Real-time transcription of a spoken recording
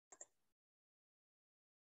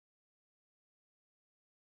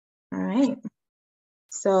All right.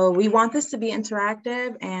 So we want this to be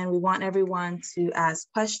interactive and we want everyone to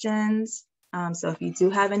ask questions. So if you do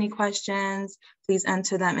have any questions, please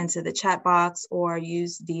enter them into the chat box or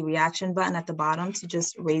use the reaction button at the bottom to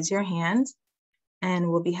just raise your hand and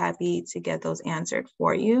we'll be happy to get those answered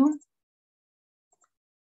for you.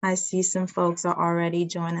 I see some folks are already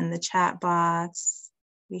joining the chat box.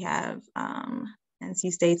 We have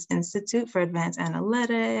NC State's Institute for Advanced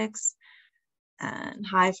Analytics and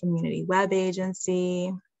Hive Community Web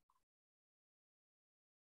Agency.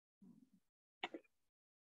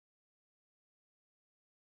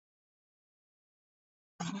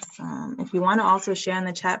 Awesome. If you want to also share in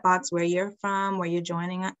the chat box where you're from, where you're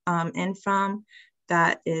joining in from,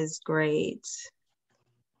 that is great.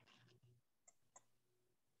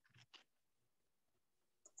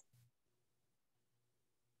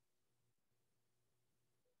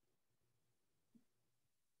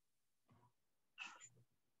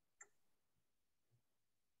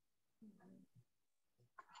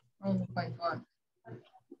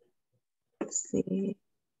 Let's see.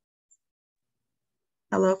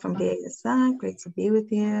 Hello from BASF, great to be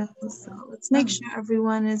with you. So let's make sure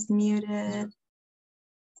everyone is muted.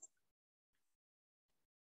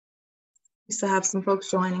 We still have some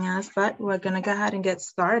folks joining us, but we're gonna go ahead and get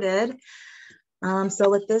started. So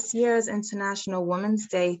with this year's International Women's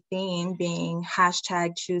Day theme being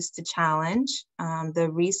 #ChoosetoChallenge, the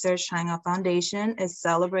Research Triangle Foundation is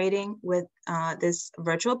celebrating with this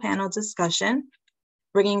virtual panel discussion,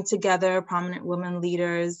 bringing together prominent women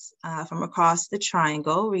leaders from across the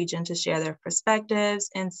Triangle region to share their perspectives,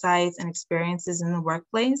 insights, and experiences in the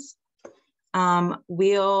workplace.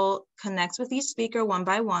 We'll connect with each speaker one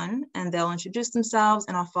by one, and they'll introduce themselves,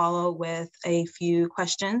 and I'll follow with a few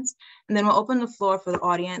questions. And then we'll open the floor for the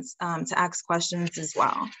audience to ask questions as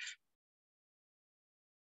well.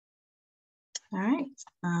 All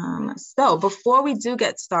right, so before we do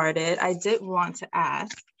get started, I did want to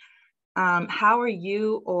ask, how are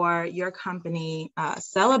you or your company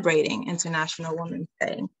celebrating International Women's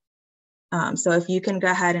Day? So if you can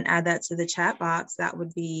go ahead and add that to the chat box, that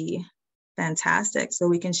would be fantastic. So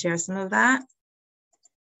we can share some of that.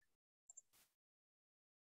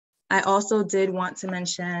 I also did want to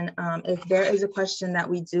mention, if there is a question that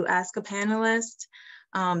we do ask a panelist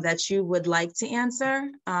that you would like to answer,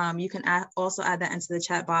 you can also add that into the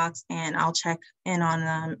chat box and I'll check in on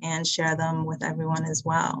them and share them with everyone as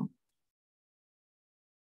well.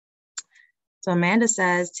 So Amanda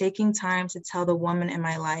says, taking time to tell the woman in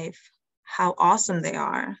my life how awesome they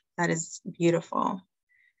are. That is beautiful.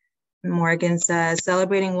 Morgan says,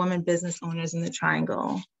 celebrating women business owners in the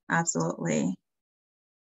Triangle. Absolutely.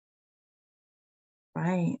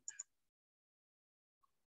 Right.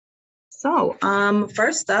 So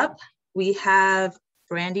first up, we have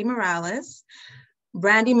Brandy Morales.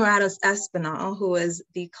 Brandy Morales Espinal, who is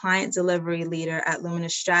the client delivery leader at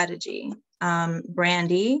Luminous Strategy.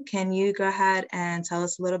 Brandy, can you go ahead and tell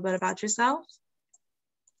us a little bit about yourself?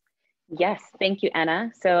 Yes, thank you,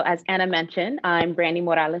 Anna. So as Anna mentioned, I'm Brandy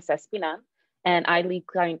Morales Espinal, and I lead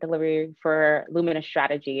client delivery for Luminous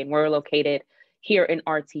Strategy, and we're located here in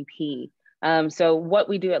RTP. So what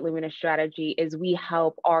we do at Luminous Strategy is we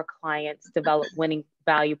help our clients develop winning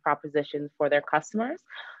value propositions for their customers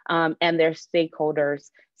and their stakeholders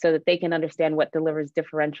so that they can understand what delivers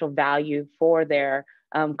differential value for their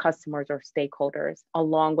customers or stakeholders,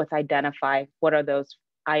 along with identify what are those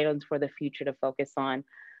items for the future to focus on.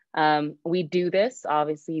 We do this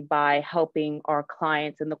obviously by helping our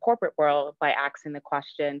clients in the corporate world by asking the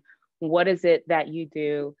question, what is it that you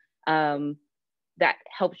do that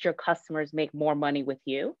helps your customers make more money with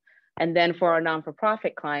you? And then for our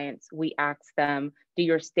non-for-profit clients, we ask them, do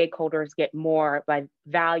your stakeholders get more by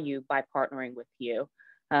value by partnering with you?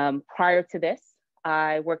 Prior to this,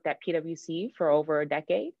 I worked at PwC for over a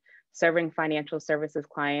decade, serving financial services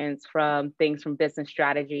clients from things from business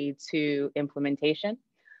strategy to implementation.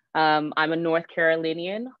 I'm a North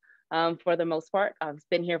Carolinian for the most part. I've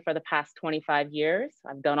been here for the past 25 years.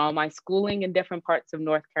 I've done all my schooling in different parts of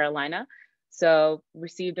North Carolina. So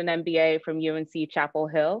received an MBA from UNC Chapel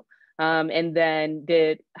Hill, and then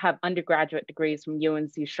did have undergraduate degrees from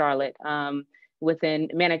UNC Charlotte within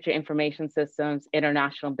Management Information Systems,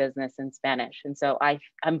 International Business, and Spanish. And so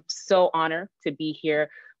I'm so honored to be here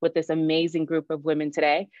with this amazing group of women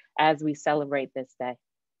today as we celebrate this day.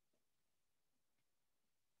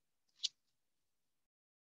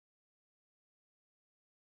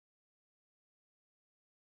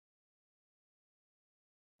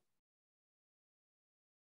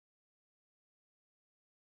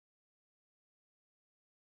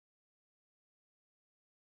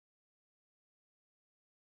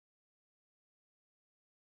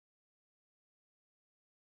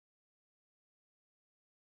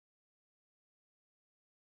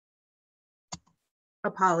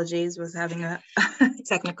 Apologies, was having a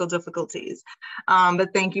technical difficulties. But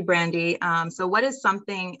thank you, Brandy. So what is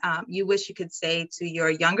something you wish you could say to your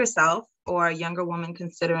younger self or a younger woman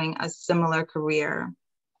considering a similar career?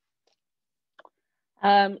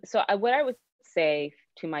 What I would say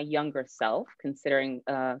to my younger self, considering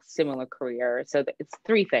a similar career, so it's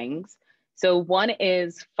three things. So one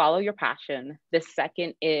is follow your passion. The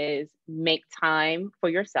second is make time for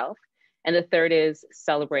yourself. And the third is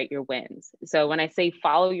celebrate your wins. So when I say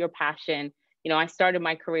follow your passion, I started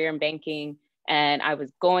my career in banking and I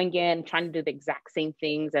was going in trying to do the exact same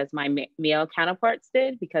things as my male counterparts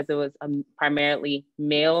did because it was primarily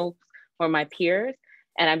males or my peers.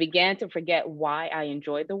 And I began to forget why I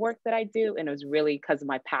enjoyed the work that I do. And it was really because of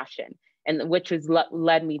my passion, and which has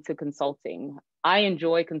led me to consulting. I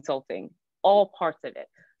enjoy consulting, all parts of it,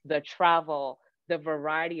 the travel, the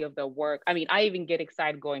variety of the work. I mean, I even get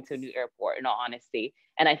excited going to a new airport, in all honesty.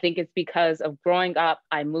 And I think it's because of growing up,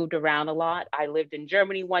 I moved around a lot. I lived in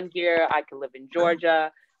Germany one year, I could live in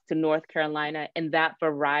Georgia to North Carolina. And that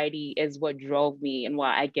variety is what drove me and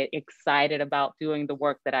why I get excited about doing the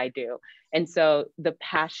work that I do. And so the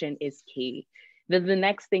passion is key. Then the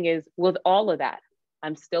next thing is with all of that,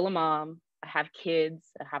 I'm still a mom, I have kids,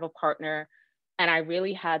 I have a partner, and I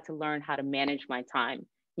really had to learn how to manage my time,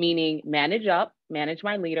 meaning manage up, manage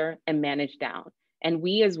my leader, and manage down. And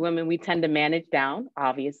we as women, we tend to manage down,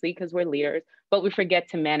 obviously, because we're leaders, but we forget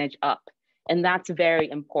to manage up. And that's very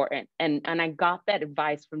important. And I got that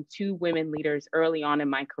advice from two women leaders early on in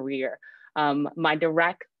my career. My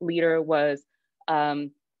direct leader was a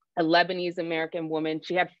Lebanese American woman.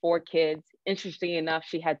 She had 4 kids. Interesting enough,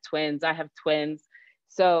 she had twins. I have twins.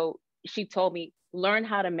 So she told me, learn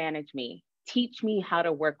how to manage me. Teach me how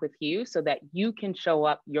to work with you so that you can show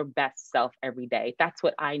up your best self every day. That's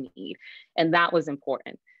what I need. And that was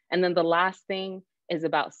important. And then the last thing is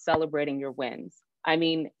about celebrating your wins. I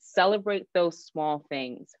mean, celebrate those small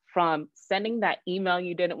things, from sending that email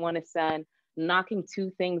you didn't want to send, knocking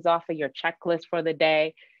 2 things off of your checklist for the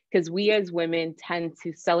day. Because we as women tend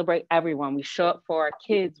to celebrate everyone. We show up for our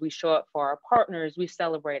kids, we show up for our partners, we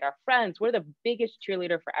celebrate our friends. We're the biggest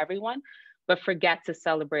cheerleader for everyone, but forget to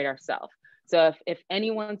celebrate ourselves. So if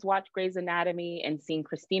anyone's watched Grey's Anatomy and seen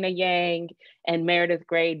Christina Yang and Meredith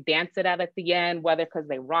Grey dance it out at the end, whether because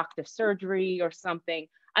they rocked a surgery or something,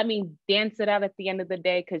 I mean, dance it out at the end of the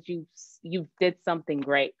day because you did something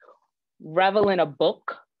great. Revel in a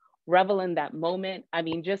book, revel in that moment. I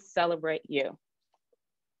mean, just celebrate you.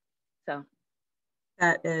 So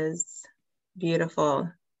that is beautiful.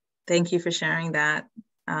 Thank you for sharing that.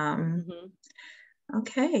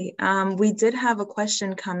 Okay, we did have a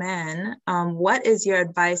question come in. What is your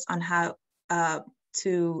advice on how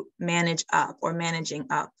to manage up or managing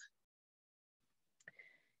up?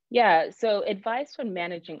 Yeah, so advice on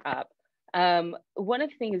managing up. One of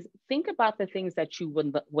the things, think about the things that you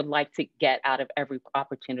would like to get out of every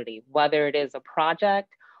opportunity, whether it is a project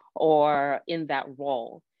or in that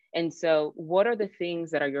role. And so what are the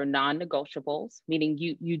things that are your non-negotiables, meaning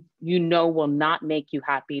you know will not make you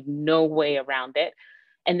happy, no way around it?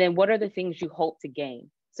 And then what are the things you hope to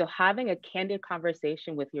gain? So having a candid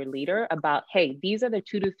conversation with your leader about, hey, these are the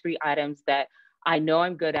 2 to 3 items that I know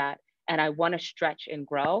I'm good at and I want to stretch and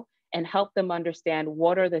grow, and help them understand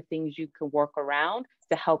what are the things you can work around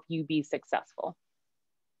to help you be successful.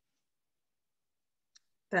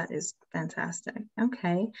 That is fantastic.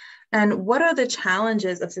 Okay. And what are the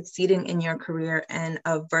challenges of succeeding in your career in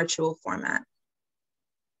a virtual format?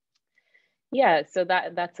 Yeah, so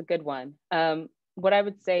that's a good one. What I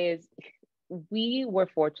would say is we were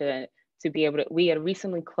fortunate to be able to, we had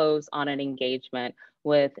recently closed on an engagement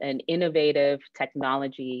with an innovative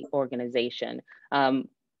technology organization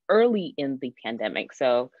early in the pandemic.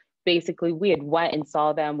 So basically we had went and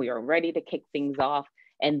saw them, we were ready to kick things off,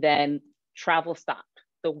 and then travel stopped,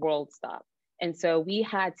 the world stopped. And so we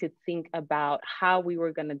had to think about how we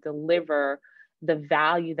were going to deliver the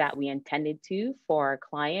value that we intended to for our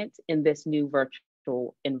clients in this new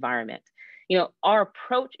virtual environment. Our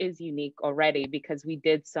approach is unique already because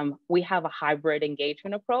we have a hybrid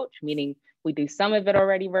engagement approach, meaning we do some of it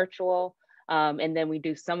already virtual, and then we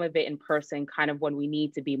do some of it in person, kind of when we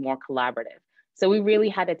need to be more collaborative. So we really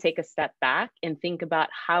had to take a step back and think about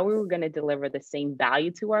how we were going to deliver the same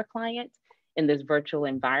value to our clients in this virtual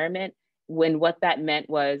environment, when what that meant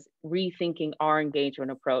was rethinking our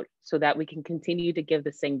engagement approach so that we can continue to give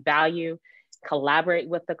the same value, collaborate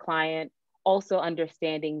with the client, also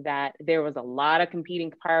understanding that there was a lot of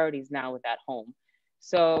competing priorities now with at home.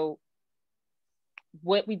 So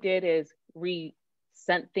what we did is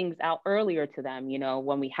sent things out earlier to them,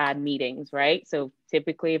 when we had meetings, right? So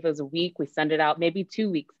typically if it was a week, we send it out maybe 2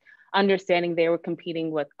 weeks understanding they were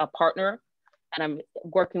competing with a partner, and I'm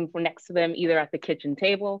working next to them either at the kitchen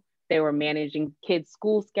table. They were managing kids'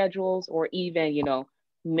 school schedules, or even,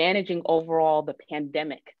 managing overall the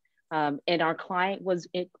pandemic. And our client was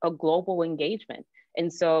a global engagement.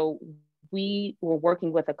 And so we were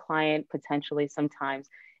working with a client potentially sometimes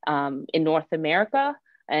in North America,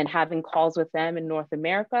 and having calls with them in North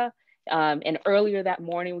America. And earlier that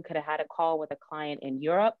morning, we could have had a call with a client in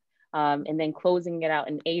Europe, and then closing it out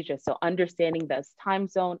in Asia. So understanding this time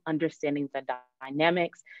zone, understanding the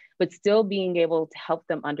dynamics, but still being able to help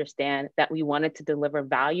them understand that we wanted to deliver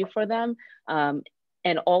value for them,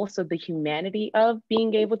 and also the humanity of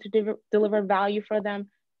being able to deliver value for them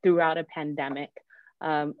throughout a pandemic.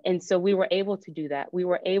 And so we were able to do that. We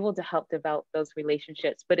were able to help develop those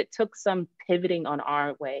relationships, but it took some pivoting on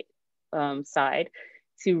our side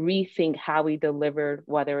to rethink how we delivered,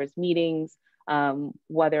 whether it's meetings,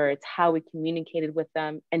 whether it's how we communicated with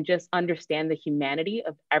them, and just understand the humanity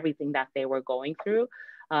of everything that they were going through.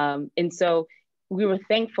 And so we were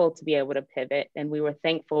thankful to be able to pivot, and we were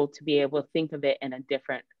thankful to be able to think of it in a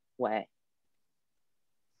different way.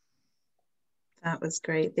 That was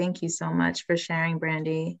great. Thank you so much for sharing,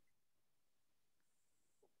 Brandy.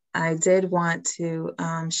 I did want to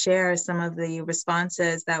share some of the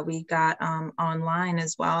responses that we got online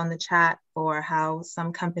as well in the chat for how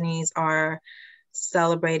some companies are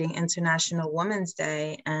celebrating International Women's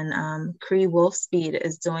Day, and Cree Wolfspeed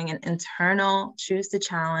is doing an internal Choose to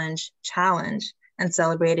Challenge and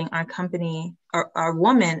celebrating our company, or our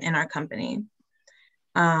woman in our company.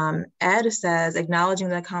 Ed says, acknowledging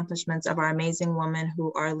the accomplishments of our amazing women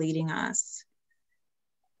who are leading us.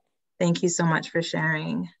 Thank you so much for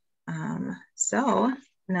sharing. So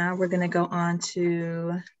now we're going to go on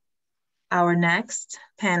to our next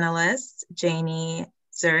panelist, Janie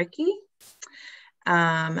Zuricki,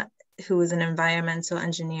 who is an environmental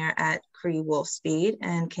engineer at Cree Wolfspeed.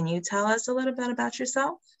 And can you tell us a little bit about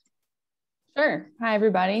yourself? Sure. Hi,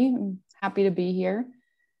 everybody. I'm happy to be here.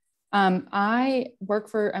 I'm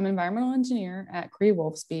an environmental engineer at Cree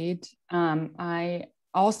Wolfspeed. I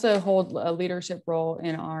also hold a leadership role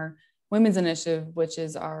in our Women's Initiative, which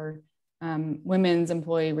is our women's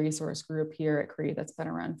employee resource group here at Cree that's been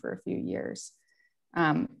around for a few years.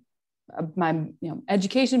 My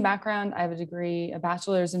education background, I have a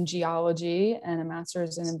bachelor's in geology and a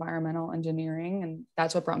master's in environmental engineering, and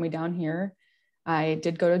that's what brought me down here. I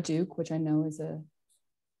did go to Duke, which I know is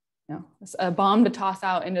a bomb to toss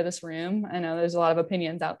out into this room. I know there's a lot of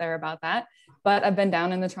opinions out there about that, but I've been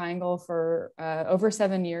down in the Triangle for over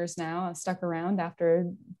 7 years now. I stuck around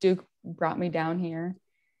after Duke brought me down here.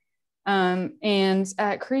 And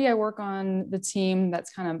at Cree, I work on the team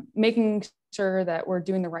that's kind of making sure that we're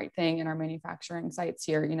doing the right thing in our manufacturing sites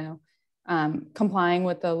here, complying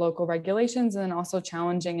with the local regulations, and then also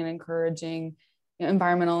challenging and encouraging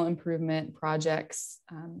environmental improvement projects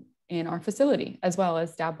in our facility, as well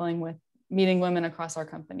as dabbling with meeting women across our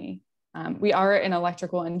company. We are an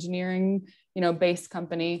electrical engineering, based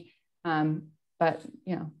company, but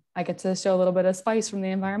I get to show a little bit of spice from the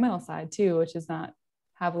environmental side too, which is not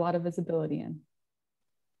have a lot of visibility in.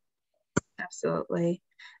 Absolutely.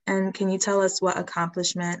 And can you tell us what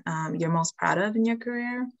accomplishment you're most proud of in your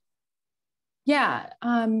career? Yeah,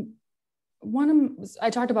 I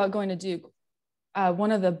talked about going to Duke.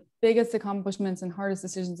 One of the biggest accomplishments and hardest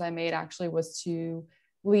decisions I made actually was to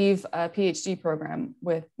leave a PhD program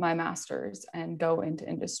with my master's and go into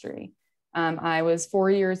industry. I was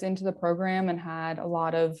 4 years into the program and had a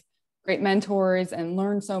lot of great mentors and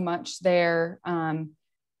learned so much there.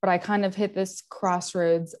 But I kind of hit this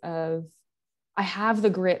crossroads of, I have the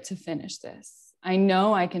grit to finish this. I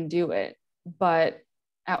know I can do it, but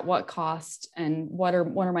at what cost, and what are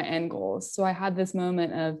my end goals? So I had this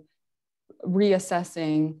moment of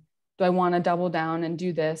reassessing, do I want to double down and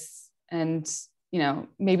do this, and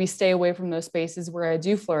maybe stay away from those spaces where I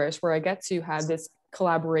do flourish, where I get to have this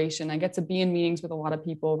collaboration, I get to be in meetings with a lot of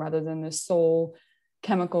people rather than this sole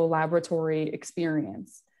chemical laboratory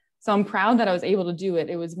experience. So I'm proud that I was able to do it.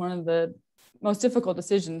 It was one of the most difficult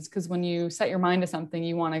decisions, because when you set your mind to something,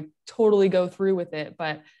 you want to totally go through with it.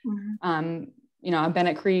 But I've been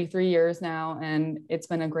at Cree 3 years now, and it's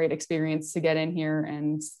been a great experience to get in here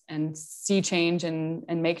and see change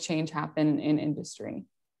and make change happen in industry.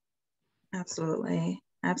 Absolutely.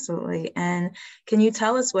 Absolutely. And can you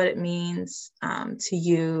tell us what it means to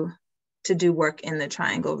you to do work in the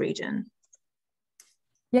Triangle region?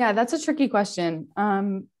 Yeah, that's a tricky question.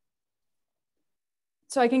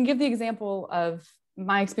 So I can give the example of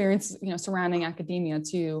my experience, surrounding academia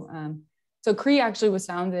too. So Cree actually was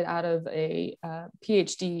founded out of a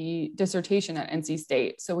PhD dissertation at NC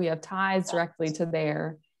State. So we have ties directly to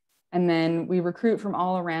there. And then we recruit from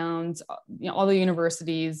all around, all the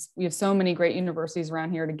universities. We have so many great universities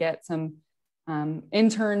around here to get some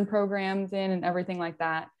intern programs in and everything like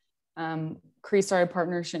that. Cree started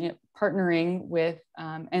partnering with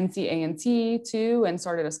NCA&T too, and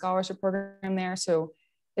started a scholarship program there. So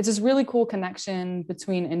it's this really cool connection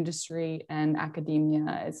between industry and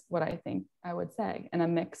academia is what I think I would say. And a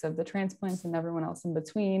mix of the transplants and everyone else in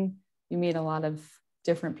between. You meet a lot of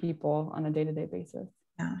different people on a day-to-day basis.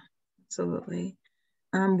 Yeah, absolutely.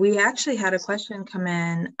 We actually had a question come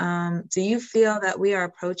in. Do you feel that we are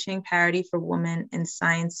approaching parity for women in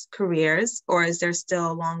science careers, or is there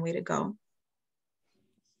still a long way to go?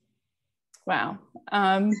 Wow.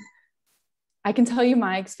 I can tell you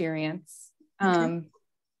my experience. Okay.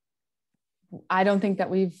 I don't think that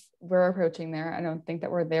we're approaching there. I don't think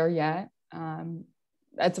that we're there yet.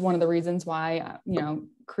 That's one of the reasons why,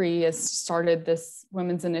 Cree has started this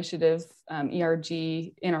women's initiative, ERG,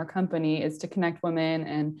 in our company, is to connect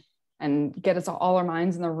women and get us all our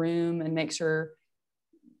minds in the room and make sure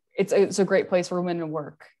it's a great place for women to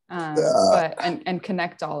work, and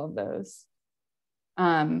connect all of those.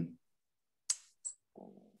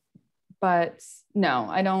 But no,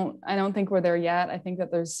 I don't think we're there yet. I think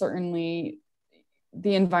that there's certainly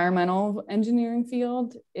the environmental engineering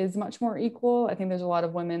field is much more equal. I think there's a lot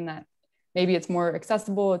of women that maybe it's more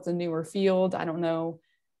accessible. It's a newer field. I don't know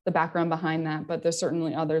the background behind that, but there's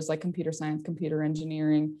certainly others like computer science, computer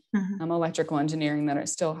engineering, electrical engineering that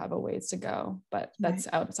still have a ways to go, but that's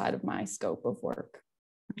outside of my scope of work.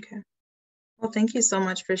 Okay. Well, thank you so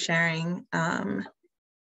much for sharing. And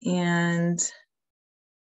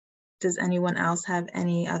does anyone else have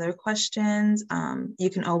any other questions? We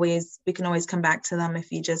can always come back to them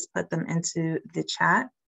if you just put them into the chat.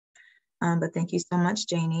 But thank you so much,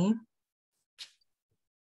 Janie.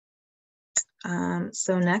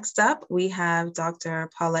 So next up, we have Dr.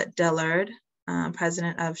 Paulette Dillard,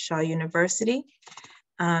 President of Shaw University.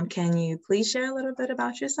 Can you please share a little bit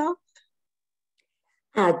about yourself?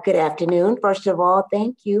 Good afternoon. First of all,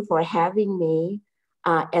 thank you for having me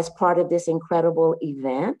as part of this incredible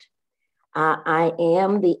event. I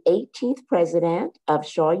am the 18th president of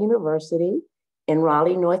Shaw University in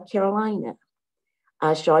Raleigh, North Carolina.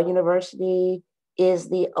 Shaw University is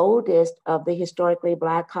the oldest of the historically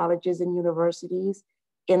Black colleges and universities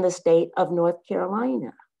in the state of North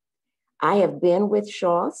Carolina. I have been with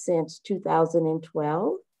Shaw since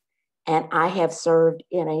 2012, and I have served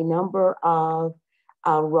in a number of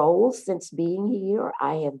roles since being here.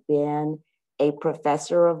 I have been a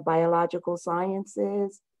professor of biological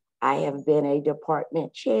sciences. I have been a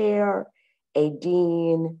department chair, a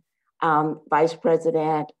dean, vice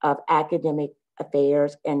president of academic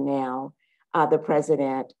affairs, and now the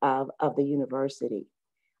president of the university.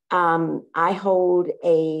 I hold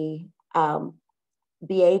a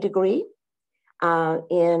BA degree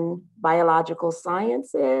in biological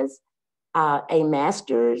sciences, a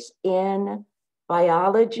master's in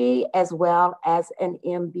biology, as well as an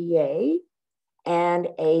MBA and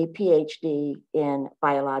a PhD in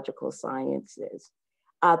biological sciences.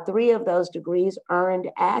 3 of those degrees earned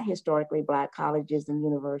at historically Black colleges and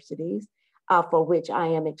universities, for which I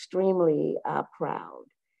am extremely proud.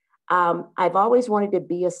 I've always wanted to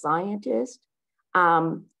be a scientist,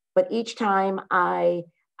 but each time I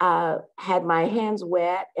had my hands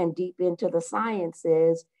wet and deep into the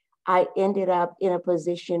sciences, I ended up in a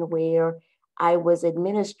position where I was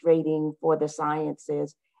administrating for the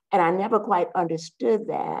sciences. And I never quite understood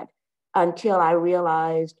that until I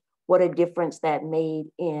realized what a difference that made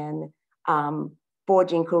in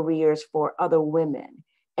forging careers for other women.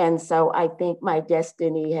 And so I think my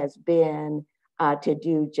destiny has been to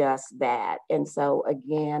do just that. And so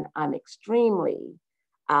again, I'm extremely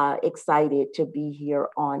excited to be here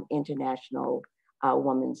on International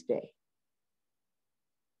Women's Day.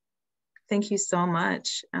 Thank you so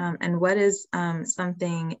much. And what is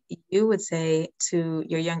something you would say to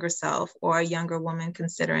your younger self or a younger woman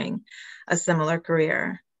considering a similar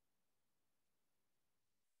career?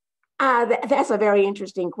 That's a very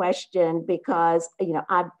interesting question because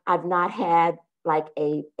I've not had like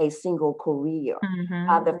a single career.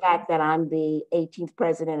 The fact that I'm the 18th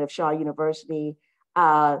president of Shaw University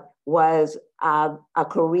was a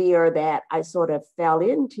career that I sort of fell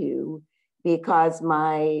into because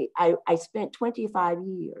I spent 25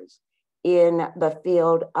 years in the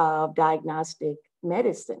field of diagnostic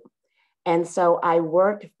medicine. And so I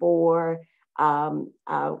worked for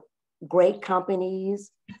great companies,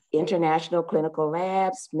 International Clinical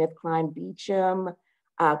Labs, SmithKline Beecham,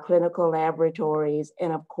 clinical laboratories,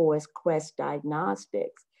 and of course, Quest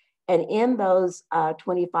Diagnostics. And in those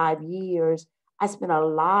 25 years, I spent a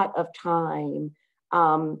lot of time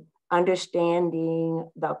understanding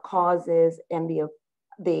the causes and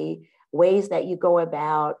the ways that you go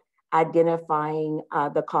about identifying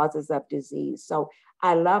the causes of disease. So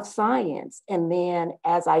I love science. And then,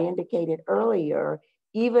 as I indicated earlier,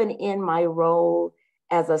 even in my role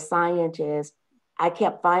as a scientist, I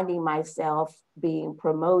kept finding myself being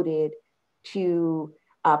promoted to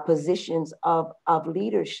positions of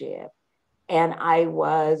leadership. And I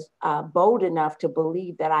was bold enough to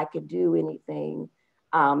believe that I could do anything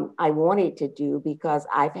I wanted to do, because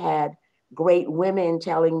I've had great women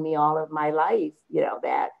telling me all of my life,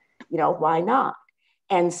 that, why not?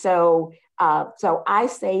 And so, so I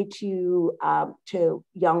say to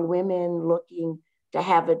young women looking to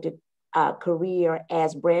have a career,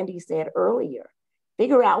 as Brandy said earlier,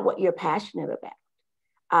 figure out what you're passionate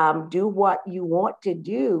about. Do what you want to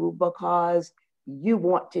do because you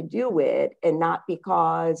want to do it, and not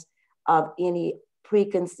because of any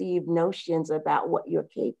preconceived notions about what you're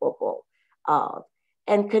capable of.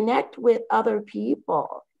 And connect with other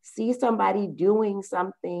people. See somebody doing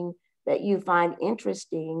something that you find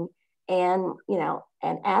interesting, and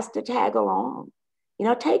and ask to tag along.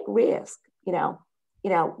 Take risk.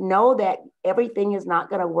 Know that everything is not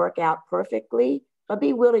going to work out perfectly, but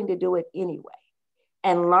be willing to do it anyway,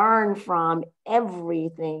 and learn from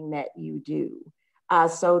everything that you do,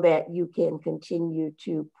 so that you can continue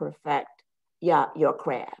to perfect your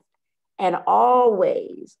craft. And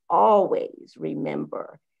always, always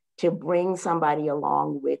remember to bring somebody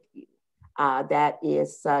along with you. That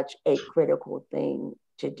is such a critical thing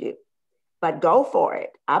to do. But go for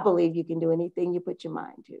it. I believe you can do anything you put your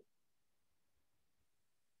mind to.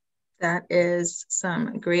 That is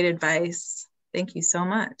some great advice. Thank you so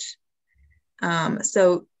much.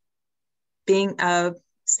 So being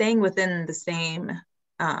staying within the same,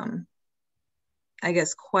 I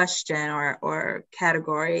guess, question or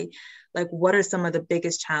category, like what are some of the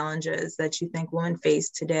biggest challenges that you think women face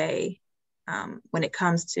today when it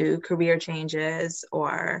comes to career changes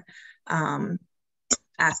or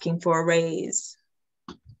asking for a raise?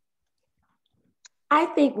 I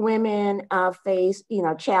think women face,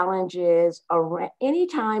 challenges around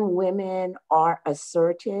anytime women are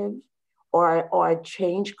assertive or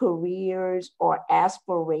change careers or ask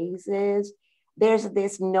for raises. There's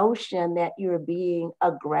this notion that you're being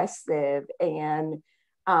aggressive and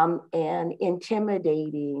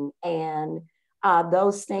intimidating, and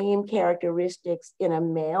those same characteristics in a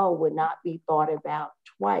male would not be thought about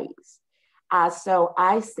twice. So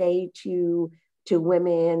I say to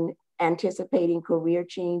women anticipating career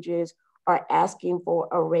changes or asking for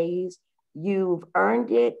a raise, you've earned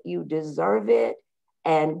it, you deserve it,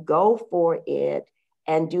 and go for it.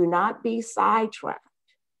 And do not be sidetracked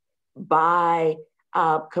by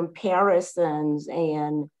comparisons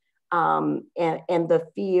and the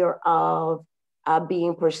fear of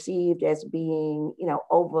being perceived as being,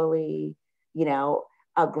 overly,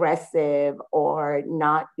 aggressive or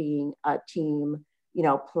not being a team,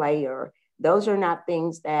 player. Those are not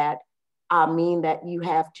things that mean that you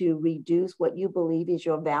have to reduce what you believe is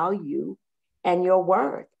your value and your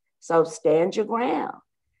worth. So stand your ground.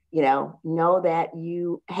 Know that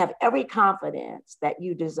you have every confidence that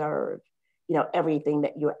you deserve, everything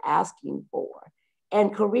that you're asking for.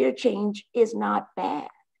 And career change is not bad.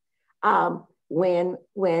 When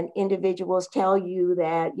individuals tell you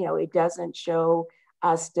that, it doesn't show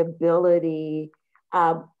stability,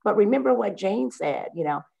 but remember what Jane said,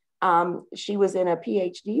 she was in a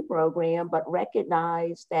PhD program, but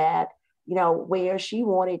recognized that, where she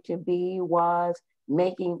wanted to be was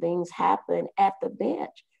making things happen at the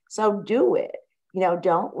bench. So do it.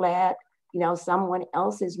 Don't let, someone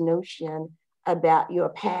else's notion about your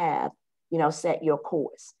path, set your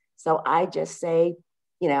course. So I just say,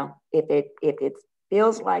 if it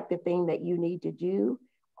feels like the thing that you need to do,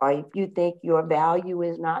 or if you think your value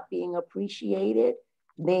is not being appreciated,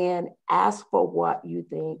 then ask for what you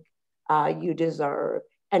think you deserve,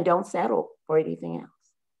 and don't settle for anything else.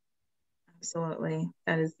 Absolutely.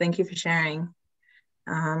 Thank you for sharing.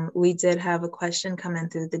 We did have a question come in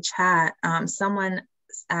through the chat. Someone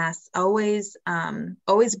asked, always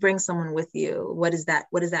bring someone with you. What does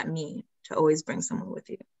that mean, to always bring someone with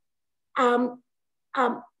you?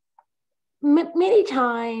 Many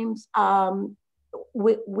times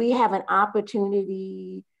we have an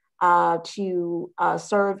opportunity to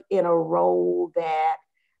serve in a role that,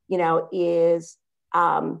 is,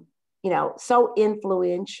 so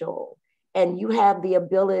influential, and you have the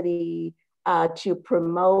ability to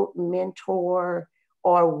promote, mentor,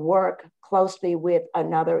 or work closely with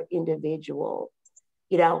another individual.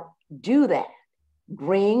 Do that.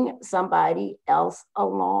 Bring somebody else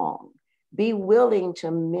along. Be willing to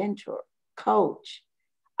mentor, coach,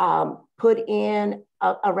 put in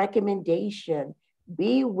a recommendation,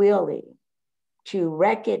 be willing to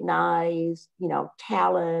recognize,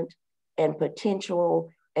 talent and potential,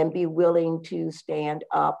 and be willing to stand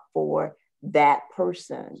up for that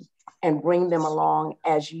person and bring them along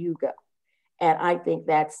as you go. And I think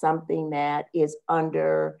that's something that is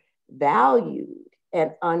undervalued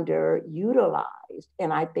and underutilized.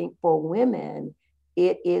 And I think for women,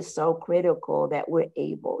 it is so critical that we're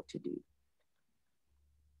able to do.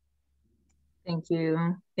 Thank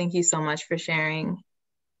you. Thank you so much for sharing.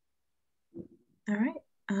 All right.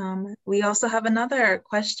 We also have another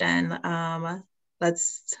question.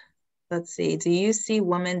 Let's see. Do you see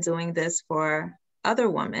women doing this for other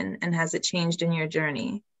women, and has it changed in your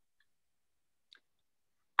journey?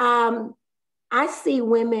 I see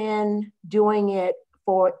women doing it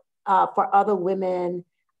for other women,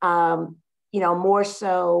 more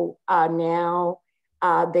so now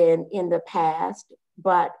than in the past.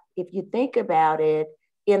 But if you think about it,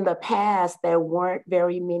 in the past, there weren't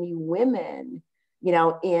very many women,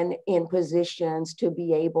 in positions to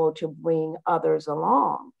be able to bring others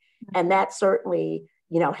along. And that certainly,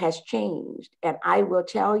 has changed. And I will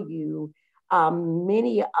tell you,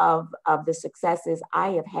 many of the successes I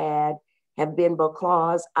have had have been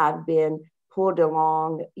because I've been pulled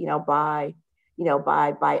along, by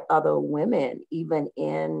other women, even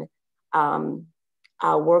in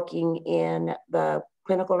working in the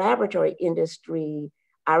clinical laboratory industry.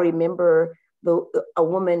 I remember a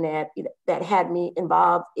woman that had me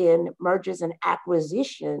involved in mergers and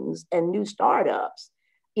acquisitions and new startups,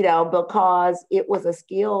 because it was a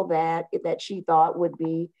skill that she thought would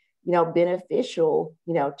be, beneficial,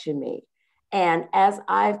 to me. And as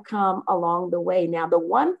I've come along the way, now the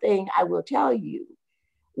one thing I will tell you,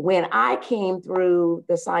 when I came through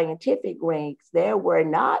the scientific ranks, there were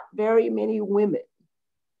not very many women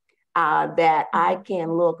that I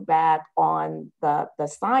can look back on the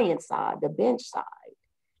science side, the bench side,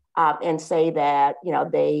 and say that,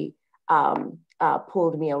 they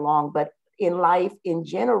pulled me along. But in life in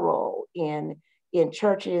general, in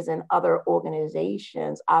churches and other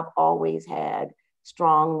organizations, I've always had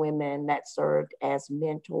strong women that served as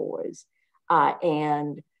mentors.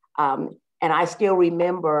 And I still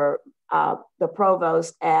remember the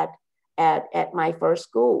provost at my first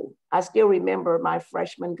school. I still remember my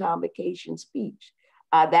freshman convocation speech.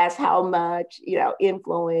 That's how much,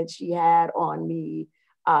 influence she had on me.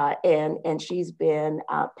 And she's been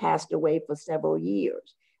passed away for several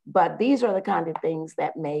years. But these are the kind of things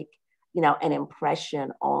that make, an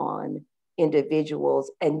impression on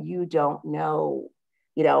individuals, and you don't know,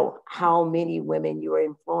 how many women you're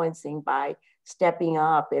influencing by stepping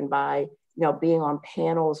up and by, being on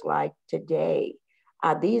panels like today.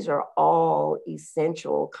 These are all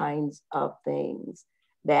essential kinds of things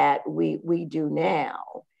that we do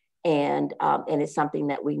now, and it's something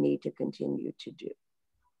that we need to continue to do.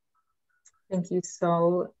 Thank you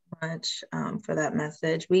so much for that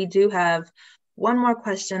message. We do have one more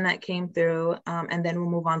question that came through, and then we'll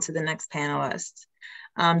move on to the next panelist.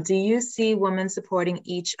 Do you see women supporting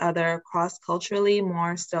each other cross-culturally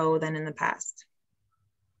more so than in the past?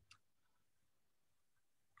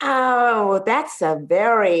 Oh, that's a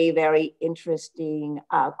very, very interesting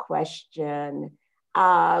question.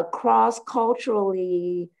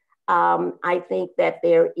 Cross-culturally, I think that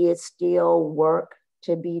there is still work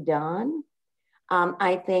to be done.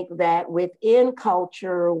 I think that within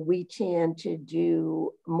culture, we tend to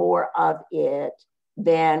do more of it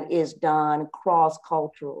than is done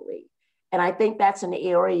cross-culturally. And I think that's an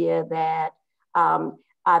area that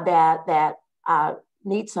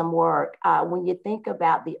needs some work. When you think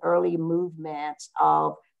about the early movements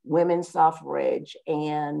of women's suffrage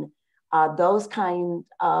and those kinds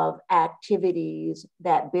of activities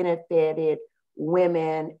that benefited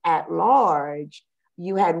women at large,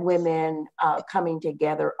 you had women coming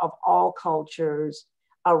together of all cultures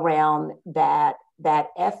around that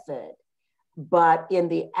effort. But in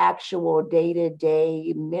the actual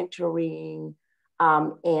day-to-day mentoring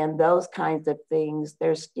and those kinds of things,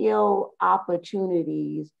 there's still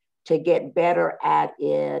opportunities to get better at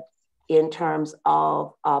it in terms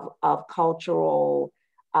of cultural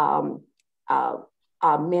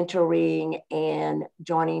mentoring and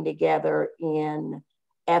joining together in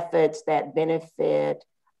efforts that benefit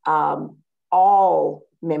all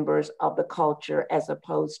members of the culture, as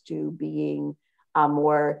opposed to being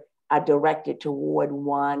more directed toward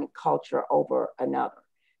one culture over another.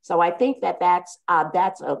 So I think that that's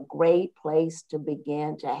a great place to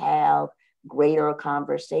begin to have greater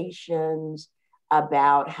conversations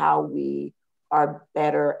about how we are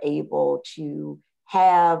better able to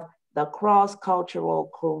have the cross-cultural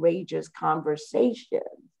courageous conversations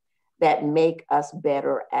that make us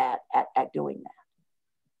better at doing that.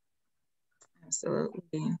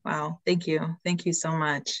 Absolutely. Wow. Thank you. Thank you so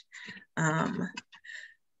much.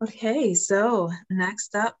 Okay, so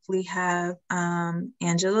next up we have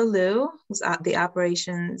Angela Liu, who's the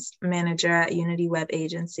operations manager at Unity Web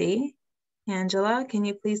Agency. Angela, can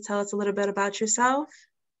you please tell us a little bit about yourself?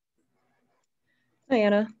 Hi,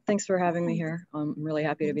 Anna. Thanks for having me here. I'm really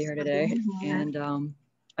happy to be here today. And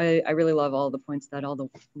I really love all the points that all the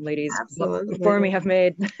ladies before me have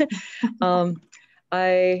made.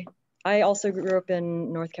 I also grew up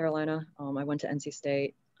in North Carolina. I went to NC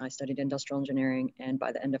State. I studied industrial engineering. And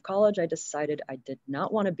by the end of college, I decided I did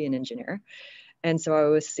not want to be an engineer. And so I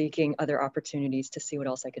was seeking other opportunities to see what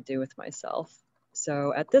else I could do with myself.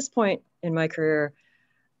 So at this point in my career,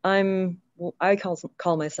 I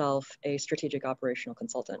call myself a strategic operational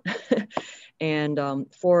consultant. And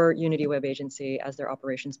for Unity Web Agency, as their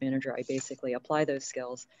operations manager, I basically apply those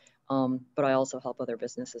skills, but I also help other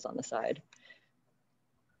businesses on the side.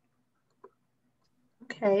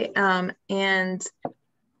 Okay, and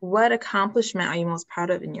what accomplishment are you most proud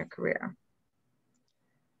of in your career?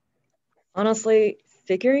 Honestly,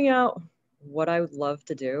 figuring out what I would love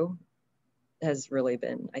to do has really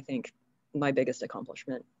been, I think, my biggest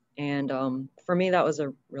accomplishment. And for me, that was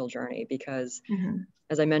a real journey because,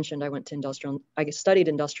 as I mentioned, I studied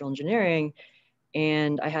industrial engineering,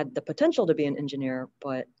 and I had the potential to be an engineer.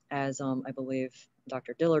 But as I believe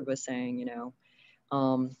Dr. Dillard was saying,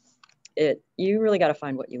 you really got to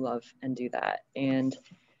find what you love and do that. And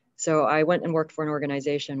so I went and worked for an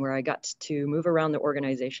organization where I got to move around the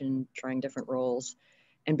organization, trying different roles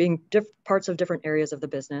and being parts of different areas of the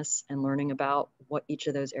business and learning about what each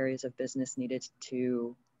of those areas of business needed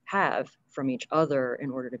to have from each other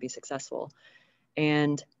in order to be successful.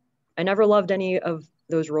 And I never loved any of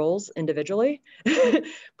those roles individually,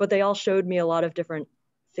 but they all showed me a lot of different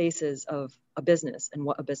faces of a business and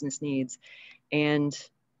what a business needs. And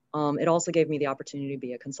it also gave me the opportunity to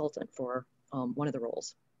be a consultant for one of the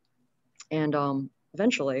roles. And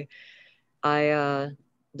eventually I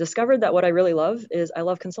discovered that what I really love is I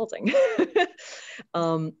love consulting.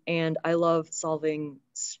 And I love solving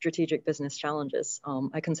strategic business challenges.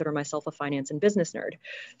 I consider myself a finance and business nerd.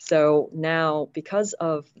 So now, because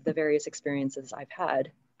of the various experiences I've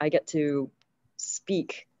had, I get to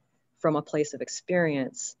speak from a place of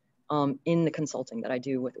experience in the consulting that I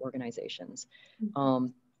do with organizations.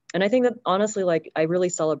 And I think that honestly, I really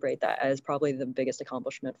celebrate that as probably the biggest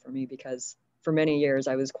accomplishment for me, because for many years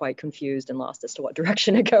I was quite confused and lost as to what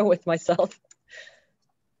direction to go with myself.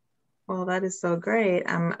 Well, that is so great.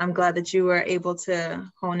 I'm glad that you were able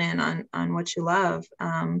to hone in on what you love.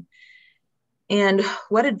 And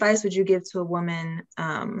what advice would you give to a woman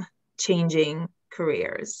changing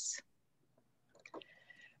careers?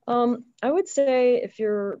 I would say if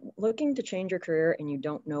you're looking to change your career and you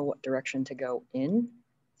don't know what direction to go in,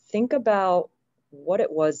 think about what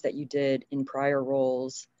it was that you did in prior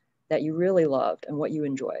roles that you really loved and what you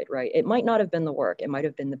enjoyed, right? It might not have been the work. It might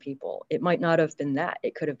have been the people. It might not have been that.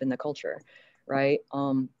 It could have been the culture, right?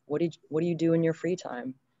 What do you do in your free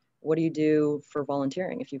time? What do you do for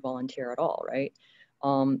volunteering, if you volunteer at all, right?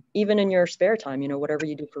 Even in your spare time, whatever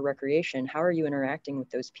you do for recreation, how are you interacting with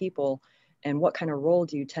those people? And what kind of role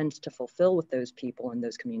do you tend to fulfill with those people in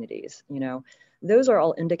those communities? Those are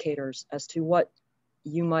all indicators as to what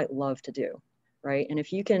you might love to do, right? And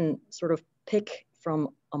if you can sort of pick from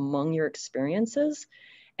among your experiences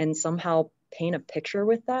and somehow paint a picture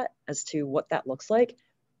with that as to what that looks like,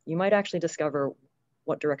 you might actually discover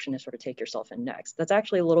what direction to sort of take yourself in next. That's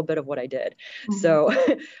actually a little bit of what I did. So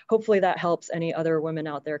hopefully that helps any other women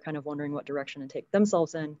out there kind of wondering what direction to take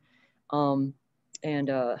themselves in, and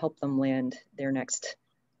help them land their next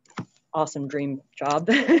awesome dream job.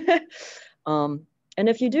 And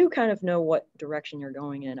if you do kind of know what direction you're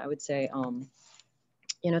going in, I would say,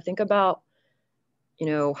 think about,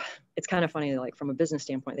 it's kind of funny, like from a business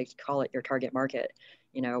standpoint, they call it your target market,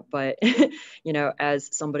 but, as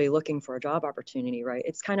somebody looking for a job opportunity, right,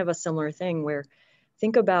 it's kind of a similar thing where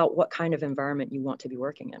think about what kind of environment you want to be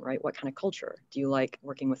working in, right? What kind of culture? Do you like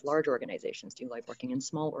working with large organizations? Do you like working in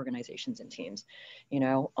small organizations and teams?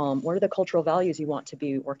 What are the cultural values you want to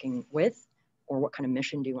be working with, or what kind of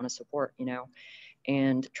mission do you want to support,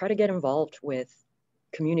 and try to get involved with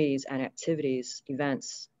communities and activities,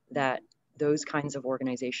 events that those kinds of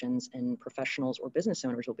organizations and professionals or business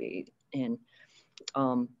owners will be in.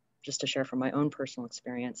 Just to share from my own personal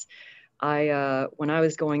experience, when I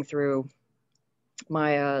was going through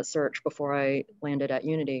my search before I landed at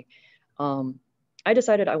Unity, I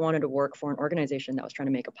decided I wanted to work for an organization that was trying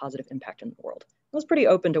to make a positive impact in the world. I was pretty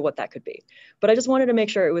open to what that could be, but I just wanted to make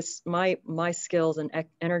sure it was my skills and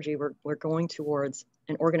energy were going towards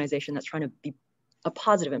an organization that's trying to be a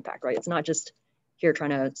positive impact, right? It's not just here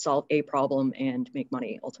trying to solve a problem and make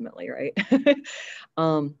money ultimately, right?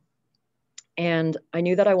 And I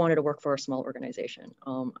knew that I wanted to work for a small organization.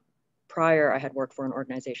 Prior, I had worked for an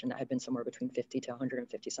organization that had been somewhere between 50 to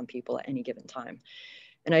 150 some people at any given time.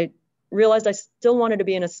 And I realized I still wanted to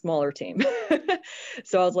be in a smaller team.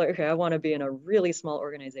 So I was like, okay, I want to be in a really small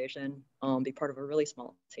organization, be part of a really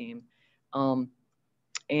small team.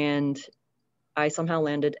 And I somehow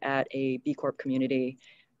landed at a B Corp community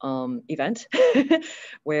event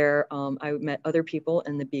where I met other people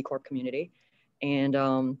in the B Corp community.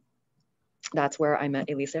 And that's where I met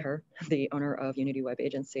Elisa Herr, the owner of Unity Web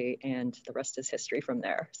Agency, and the rest is history from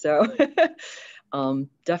there. So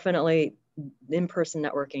definitely in-person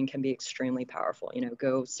networking can be extremely powerful. You know,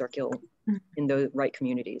 go circle in the right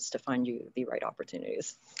communities to find you the right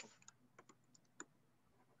opportunities.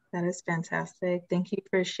 That is fantastic. Thank you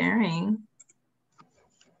for sharing.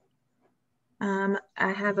 I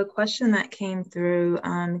have a question that came through.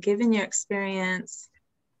 Given your experience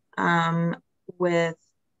with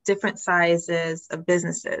different sizes of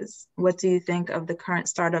businesses, what do you think of the current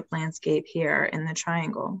startup landscape here in the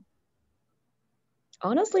Triangle?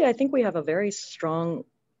 Honestly, I think we have a very strong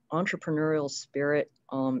entrepreneurial spirit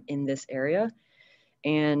in this area.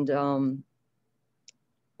 And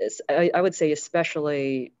I would say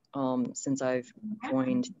especially since I've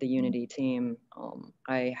joined the Unity team,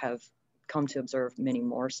 I have come to observe many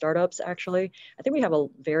more startups, actually. I think we have a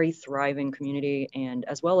very thriving community, and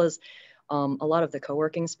as well as a lot of the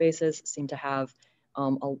co-working spaces seem to have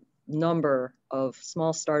a number of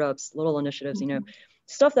small startups, little initiatives, you know,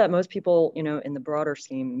 stuff that most people, you know, in the broader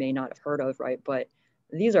scheme may not have heard of, right? But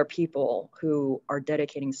these are people who are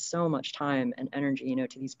dedicating so much time and energy, you know,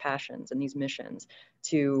 to these passions and these missions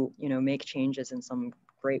to, you know, make changes in some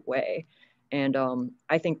great way. And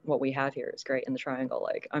I think what we have here is great in the Triangle.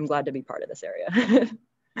 Like, I'm glad to be part of this area.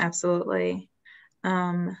 Absolutely.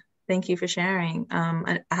 Thank you for sharing.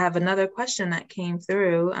 I have another question that came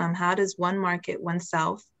through. How does one market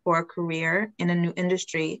oneself for a career in a new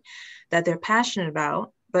industry that they're passionate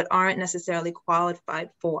about, but aren't necessarily qualified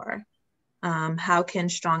for? How can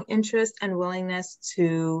strong interest and willingness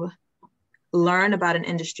to learn about an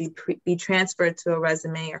industry be transferred to a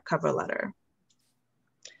resume or cover letter?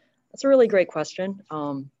 That's a really great question.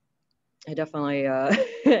 I definitely,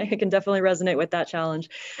 I can definitely resonate with that challenge.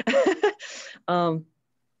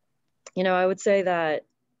 You know, I would say that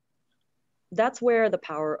that's where the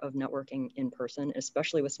power of networking in person,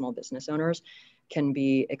 especially with small business owners, can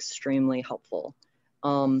be extremely helpful.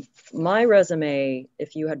 My resume,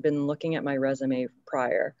 if you had been looking at my resume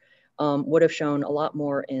prior, would have shown a lot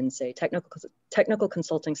more in, say, technical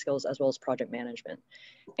consulting skills as well as project management.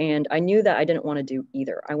 And I knew that I didn't want to do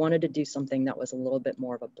either. I wanted to do something that was a little bit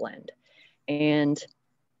more of a blend. And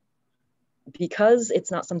because it's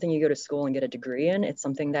not something you go to school and get a degree in, it's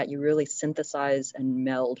something that you really synthesize and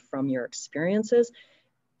meld from your experiences.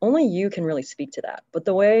 Only you can really speak to that. But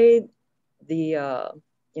the way the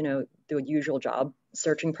you know, the usual job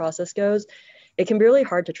searching process goes, it can be really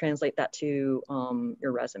hard to translate that to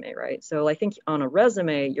your resume, right? So I think on a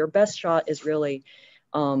resume, your best shot is really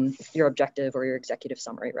your objective or your executive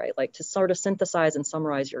summary, right? Like to sort of synthesize and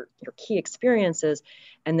summarize your key experiences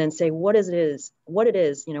and then say what it is,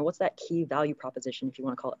 you know, what's that key value proposition, if you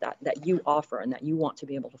want to call it that, that you offer and that you want to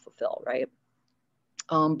be able to fulfill, right?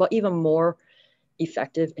 But even more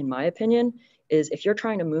effective, in my opinion, is if you're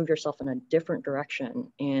trying to move yourself in a different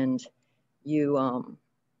direction and you,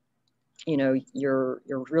 you know, you're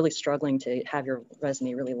really struggling to have your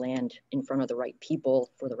resume really land in front of the right people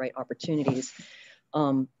for the right opportunities.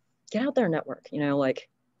 Get out there and network, you know, like,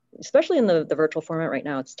 especially in the virtual format right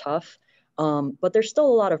now, it's tough. But there's still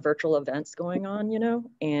a lot of virtual events going on, you know,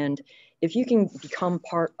 and if you can become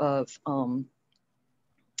part of, you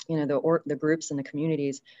know, the groups and the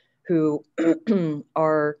communities who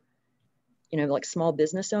are, you know, like small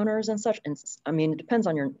business owners and such. And I mean, it depends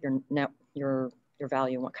on your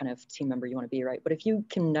value and what kind of team member you want to be, right? But if you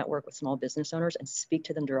can network with small business owners and speak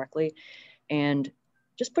to them directly and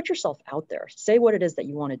just put yourself out there, say what it is that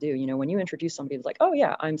you want to do. You know, when you introduce somebody like, oh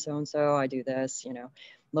yeah, I'm so-and-so, I do this, you know,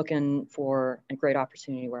 looking for a great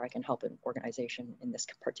opportunity where I can help an organization in this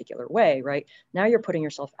particular way, right? Now you're putting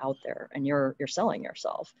yourself out there and you're selling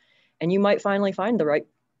yourself. And you might finally find the right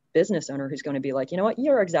business owner who's going to be like, you know what,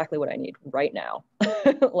 you're exactly what I need right now.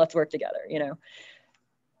 Let's work together, you know?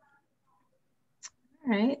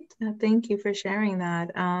 All right, thank you for sharing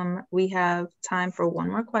that. We have time for one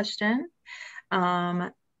more question.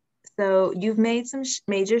 So you've made some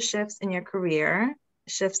major shifts in your career,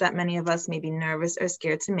 shifts that many of us may be nervous or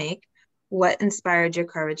scared to make. What inspired your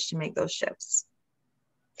courage to make those shifts?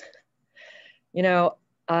 You know,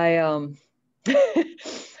 I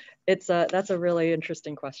that's a really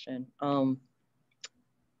interesting question.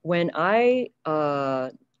 When so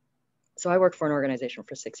I worked for an organization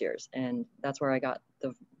for 6 years, and that's where I got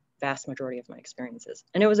the vast majority of my experiences.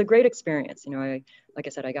 And it was a great experience. You know, like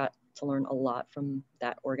I said, I got to learn a lot from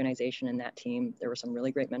that organization and that team. There were some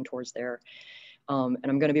really great mentors there. And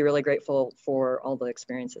I'm going to be really grateful for all the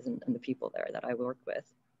experiences and the people there that I worked with.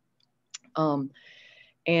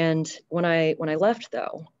 And when I left,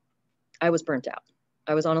 though, I was burnt out.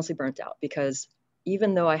 I was honestly burnt out, because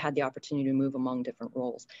even though I had the opportunity to move among different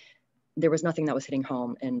roles, there was nothing that was hitting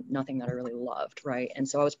home and nothing that I really loved, right? And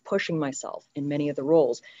so I was pushing myself in many of the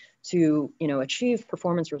roles to, you know, achieve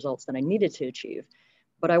performance results that I needed to achieve,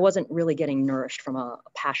 but I wasn't really getting nourished from a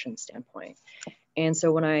passion standpoint. And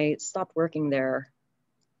so when I stopped working there,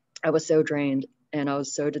 I was so drained, and I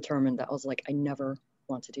was so determined that I was like, I never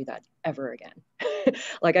want to do that ever again.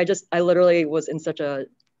 Like I literally was in such a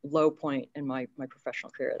low point in my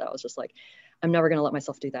professional career that I was just like, I'm never going to let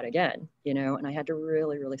myself do that again, you know? And I had to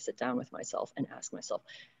really, really sit down with myself and ask myself,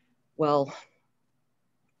 well,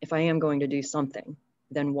 if I am going to do something,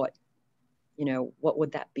 then what? You know, what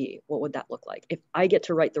would that be? What would that look like? If I get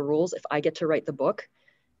to write the rules, if I get to write the book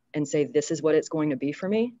and say, this is what it's going to be for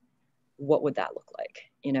me, what would that look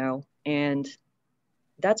like? You know? And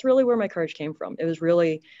that's really where my courage came from. It was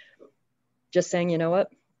really just saying, you know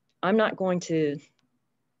what? I'm not going to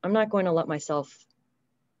let myself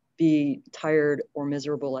be tired or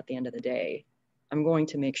miserable at the end of the day. I'm going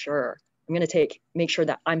to make sure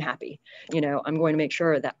that I'm happy. You know, I'm going to make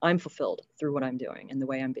sure that I'm fulfilled through what I'm doing and the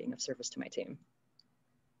way I'm being of service to my team.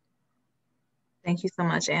 Thank you so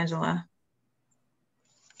much, Angela.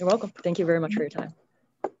 You're welcome. Thank you very much for your time.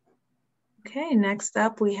 Okay, next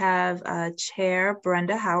up we have Chair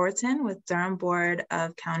Brenda Howerton with Durham Board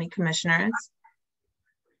of County Commissioners.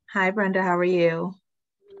 Hi, Brenda, how are you?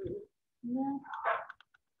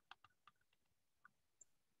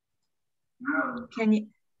 Can you?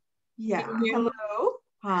 Yeah, can you hello.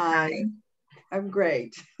 Hi, I'm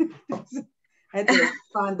great. I had to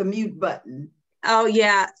find the mute button. Oh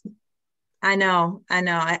yeah, I know,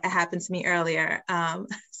 it happened to me earlier.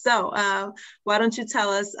 So why don't you tell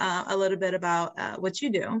us a little bit about what you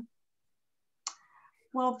do?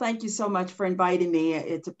 Well, thank you so much for inviting me.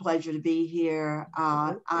 It's a pleasure to be here.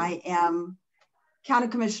 I am County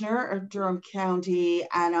Commissioner of Durham County,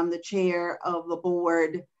 and I'm the chair of the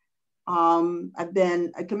board. I've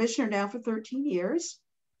been a commissioner now for 13 years.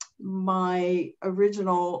 My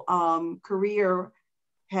original career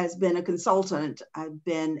has been a consultant. I've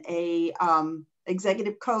been a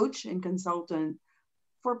executive coach and consultant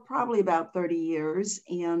for probably about 30 years,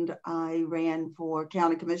 and I ran for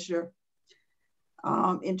county commissioner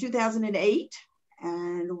in 2008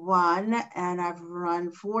 and won, and I've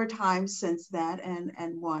run 4 times since that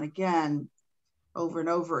and won again over and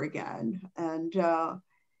over again. And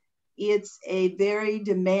it's a very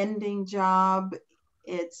demanding job.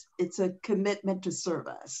 It's a commitment to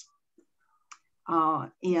service.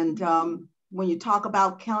 When you talk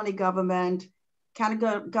about county government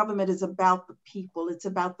is about the people. It's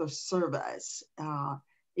about the service.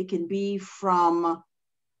 It can be from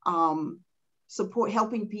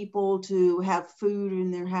helping people to have food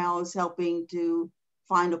in their house, helping to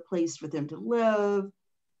find a place for them to live,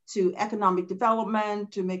 to economic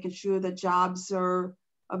development, to making sure that jobs are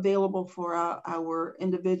available for our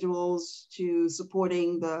individuals, to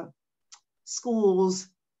supporting the schools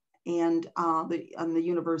and the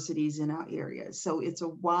universities in our area. So it's a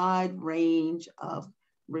wide range of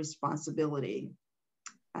responsibility,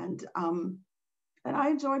 and I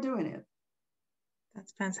enjoy doing it.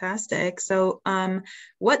 That's fantastic. So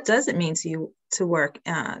what does it mean to you to work,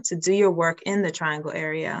 to do your work in the Triangle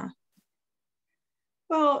area?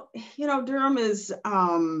 Well, you know, Durham is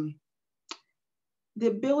the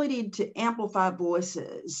ability to amplify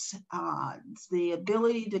voices, the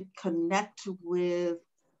ability to connect with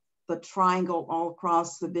the Triangle all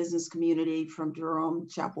across the business community, from Durham,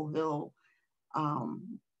 Chapel Hill,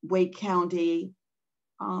 Wake County,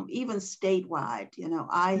 even statewide. You know,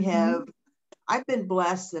 I've been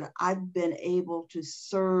blessed that I've been able to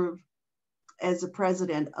serve as the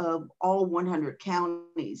president of all 100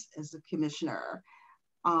 counties as a commissioner.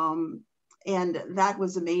 And that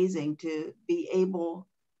was amazing to be able,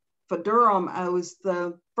 for Durham, I was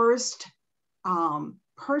the first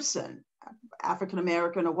person,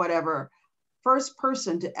 African-American or whatever, first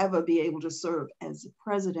person to ever be able to serve as the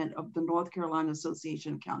president of the North Carolina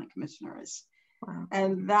Association of County Commissioners. Wow.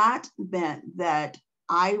 And that meant that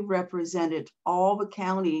I represented all the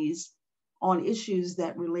counties on issues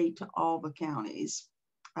that relate to all the counties.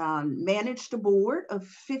 Managed a board of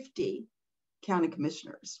 50 county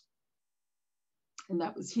commissioners. And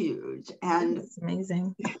that was huge. And that's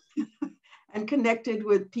amazing. And connected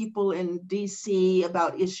with people in DC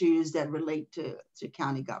about issues that relate to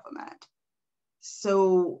county government.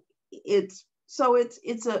 So it's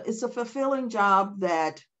a fulfilling job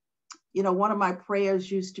that, you know, one of my prayers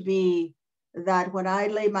used to be that when I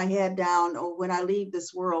lay my head down or when I leave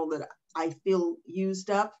this world, that I feel used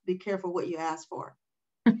up. Be careful what you ask for.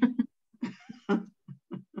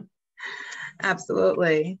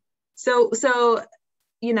 Absolutely. So,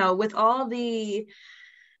 you know, with all of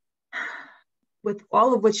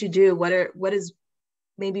what you do, what is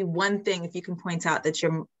maybe one thing, if you can point out, that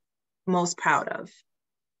you're most proud of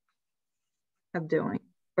doing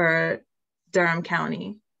for Durham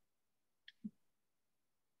County?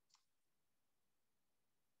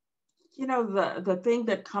 You know, the thing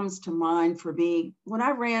that comes to mind for me, when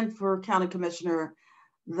I ran for county commissioner,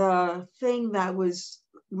 the thing that was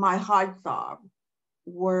my heartthrob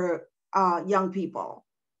were young people.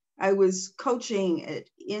 I was coaching at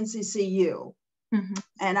NCCU, mm-hmm.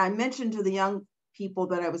 and I mentioned to the young people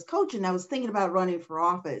that I was coaching, I was thinking about running for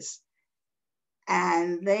office.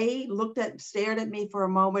 And they stared at me for a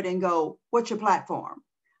moment and go, "What's your platform?"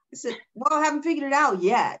 I said, "Well, I haven't figured it out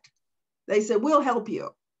yet." They said, "We'll help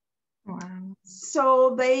you." Wow.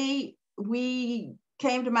 So we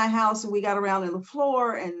came to my house and we got around on the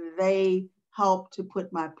floor and they helped to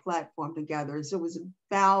put my platform together. So it was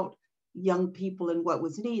about young people and what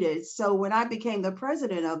was needed. So when I became the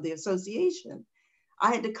president of the association,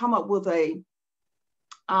 I had to come up with an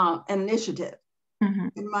initiative. Mm-hmm.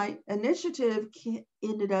 And my initiative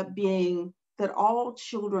ended up being that all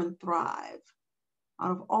children thrive.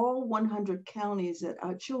 Out of all 100 counties, that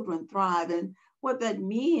our children thrive. And what that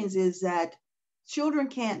means is that children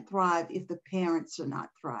can't thrive if the parents are not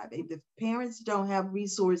thriving. If parents don't have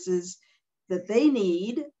resources that they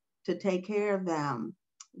need to take care of them,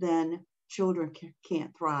 then children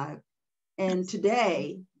can't thrive. And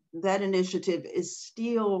today, that initiative is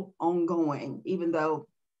still ongoing, even though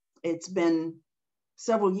it's been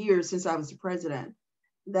several years since I was the president.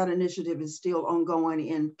 That initiative is still ongoing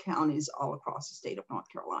in counties all across the state of North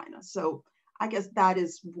Carolina. So I guess that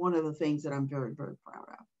is one of the things that I'm very, very proud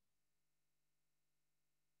of.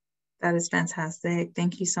 That is fantastic.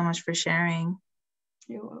 Thank you so much for sharing.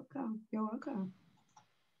 You're welcome. You're welcome.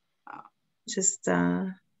 Just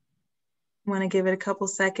want to give it a couple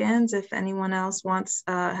seconds if anyone else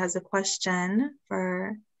has a question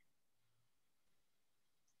for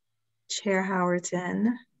Chair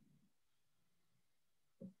Howerton.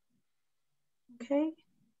 Okay.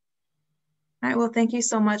 All right, well, thank you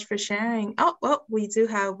so much for sharing. Oh, well, we do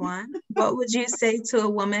have one. What would you say to a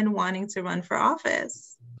woman wanting to run for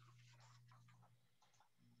office?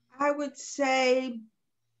 I would say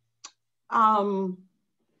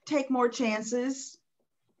take more chances.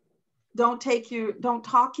 Don't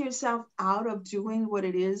talk yourself out of doing what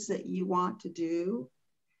it is that you want to do.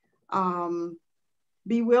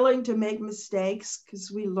 Be willing to make mistakes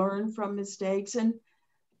because we learn from mistakes. And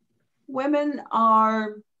women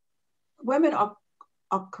are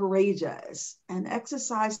courageous, and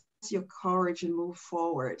exercise your courage and move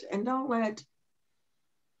forward. And don't let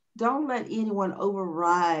anyone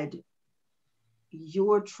override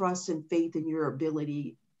your trust and faith in your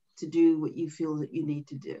ability to do what you feel that you need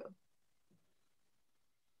to do.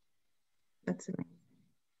 That's amazing.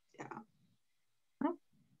 Yeah. Oh.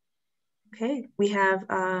 Okay, we have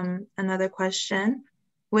another question.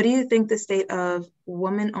 What do you think the state of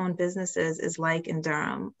women-owned businesses is like in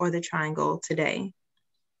Durham or the Triangle today?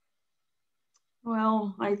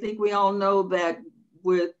 Well, I think we all know that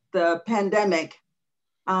with the pandemic,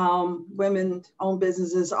 women-owned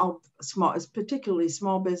businesses, particularly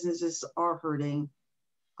small businesses, are hurting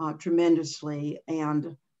tremendously.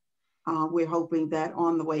 And we're hoping that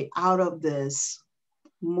on the way out of this,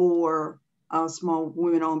 more small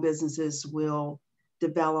women-owned businesses will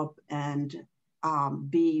develop and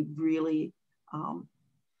be really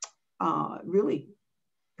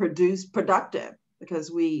productive,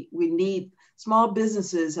 because we need, small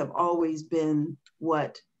businesses have always been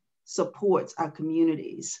what supports our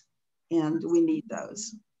communities, and we need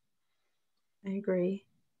those. I agree.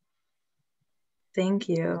 Thank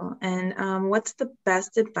you. And what's the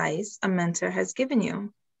best advice a mentor has given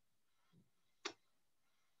you?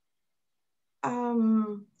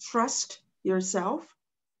 Trust yourself,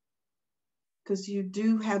 because you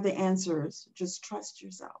do have the answers. Just trust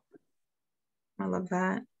yourself. I love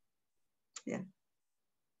that. Yeah.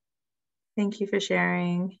 Thank you for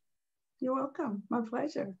sharing. You're welcome. My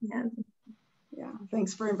pleasure. Yeah. Yeah.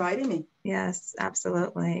 Thanks for inviting me. Yes,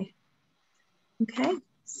 absolutely. Okay.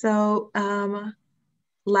 So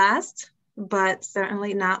last, but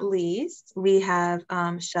certainly not least, we have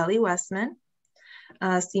Shelly Westman,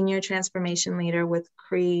 Senior Transformation Leader with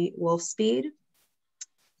Cree Wolfspeed.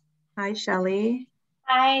 Hi, Shelly.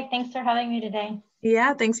 Hi, thanks for having me today.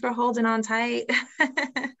 Yeah, thanks for holding on tight.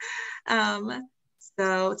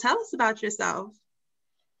 So tell us about yourself.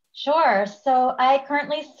 Sure. So I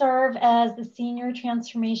currently serve as the Senior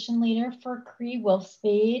Transformation Leader for Cree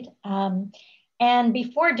Wolfspeed. And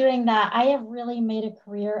before doing that, I have really made a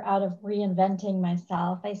career out of reinventing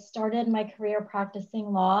myself. I started my career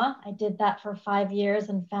practicing law. I did that for 5 years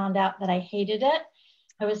and found out that I hated it.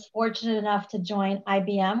 I was fortunate enough to join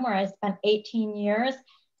IBM, where I spent 18 years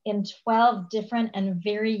in 12 different and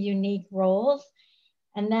very unique roles.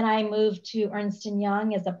 And then I moved to Ernst &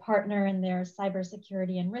 Young as a partner in their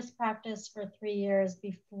cybersecurity and risk practice for 3 years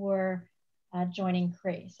before joining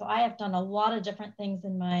Cree. So I have done a lot of different things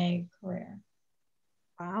in my career.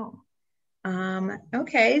 Wow.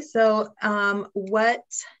 Okay, so what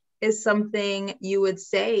is something you would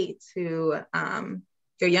say to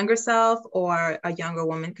your younger self or a younger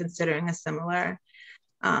woman considering a similar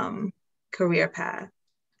career path?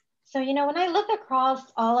 So, you know, when I look across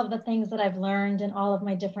all of the things that I've learned in all of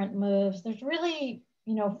my different moves, there's really,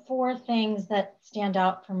 you know, 4 things that stand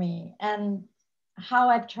out for me and how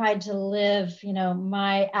I've tried to live, you know,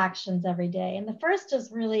 my actions every day. And the first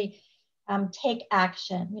is really take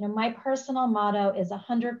action. You know, my personal motto is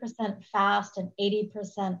 100% fast and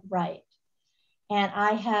 80% right. And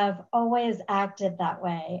I have always acted that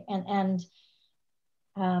way.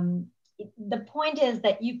 The point is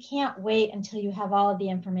that you can't wait until you have all of the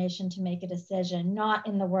information to make a decision, not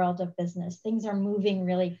in the world of business. Things are moving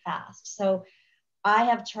really fast. So I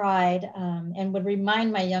have tried and would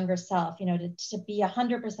remind my younger self, you know, to be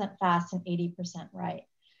 100% fast and 80% right.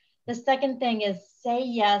 The second thing is say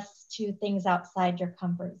yes to things outside your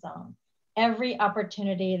comfort zone. Every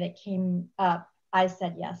opportunity that came up, I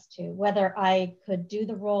said yes to, whether I could do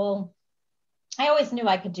the role. I always knew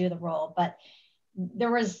I could do the role, but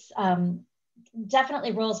there was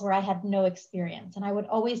definitely roles where I had no experience, and I would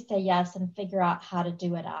always say yes and figure out how to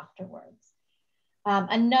do it afterwards.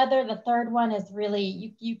 The third one is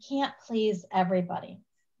really, you can't please everybody.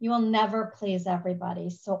 You will never please everybody.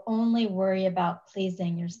 So only worry about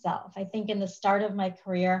pleasing yourself. I think in the start of my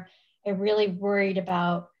career, I really worried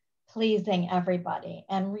about pleasing everybody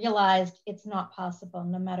and realized it's not possible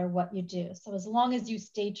no matter what you do. So as long as you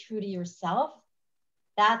stay true to yourself,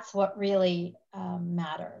 that's what really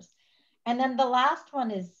matters. And then the last one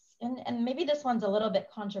is, and maybe this one's a little bit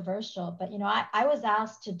controversial, but you know, I was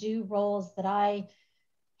asked to do roles that I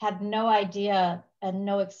had no idea and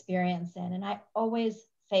no experience in, and I always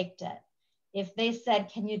faked it. If they said,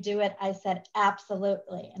 can you do it? I said,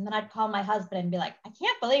 absolutely. And then I'd call my husband and be like, I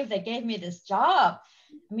can't believe they gave me this job.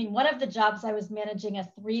 I mean, one of the jobs I was managing a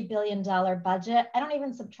 $3 billion budget. I don't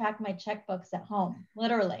even subtract my checkbooks at home,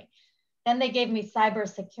 literally. Then they gave me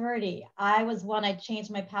cybersecurity. I was one, I changed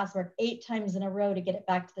my password 8 times in a row to get it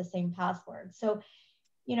back to the same password. So,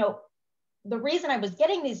 you know, the reason I was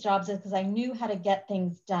getting these jobs is because I knew how to get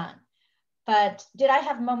things done. But did I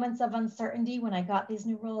have moments of uncertainty when I got these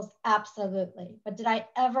new roles? Absolutely. But did I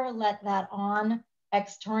ever let that on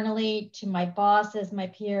externally to my bosses, my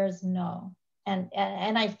peers? No. And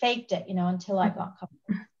I faked it, you know, until I got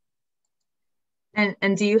comfortable.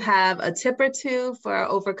 And do you have a tip or two for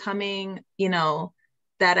overcoming, you know,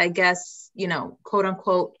 that, I guess, you know, quote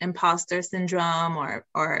unquote imposter syndrome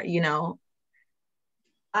or you know?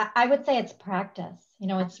 I would say it's practice. You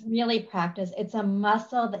know, it's really practice. It's a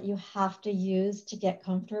muscle that you have to use to get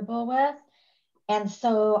comfortable with. And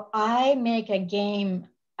so I make a game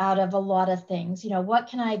out of a lot of things. You know, what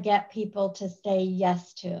can I get people to say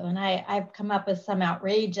yes to? And I've come up with some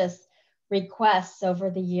outrageous requests over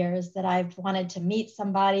the years that I've wanted to meet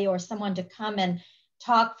somebody or someone to come and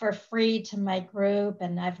talk for free to my group,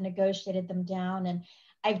 and I've negotiated them down. And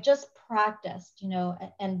I've just practiced, you know,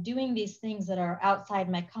 and doing these things that are outside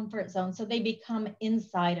my comfort zone so they become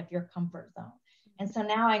inside of your comfort zone. And so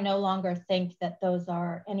now I no longer think that those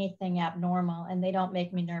are anything abnormal, and they don't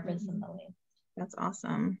make me nervous in the least. That's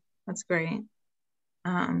awesome. That's great.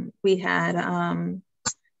 We had,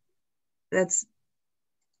 that's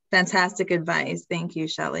fantastic advice. Thank you,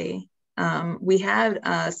 Shelly. We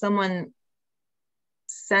had someone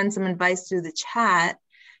send some advice through the chat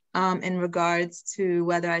in regards to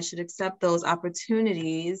whether I should accept those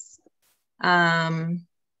opportunities.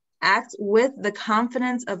 Act with the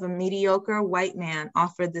confidence of a mediocre white man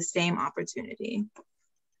offered the same opportunity.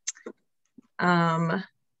 We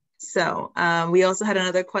also had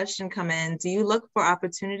another question come in. Do you look for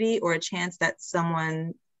opportunity or a chance that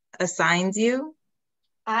someone assigns you?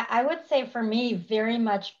 I would say for me, very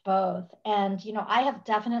much both. And, you know, I have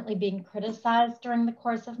definitely been criticized during the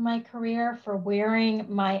course of my career for wearing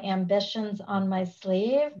my ambitions on my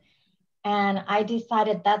sleeve. And I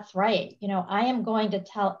decided that's right. You know, I am going to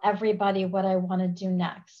tell everybody what I want to do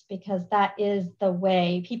next, because that is the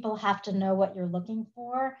way. People have to know what you're looking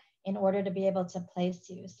for in order to be able to place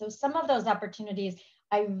you. So some of those opportunities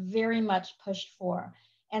I very much pushed for.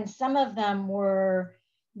 And some of them were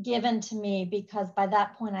given to me because by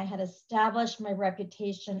that point I had established my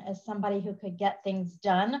reputation as somebody who could get things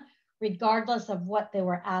done regardless of what they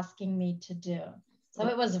were asking me to do. So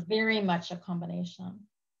it was very much a combination.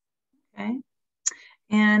 Okay.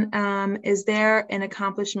 And is there an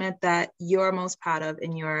accomplishment that you're most proud of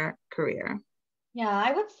in your career? Yeah,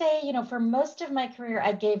 I would say, you know, for most of my career,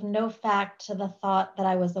 I gave no fact to the thought that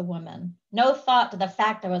I was a woman. No thought to the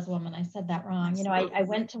fact I was a woman. I said that wrong. You know, I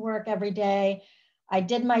went to work every day. I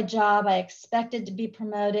did my job. I expected to be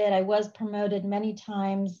promoted. I was promoted many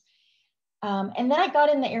times. And then I got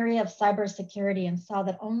in the area of cybersecurity and saw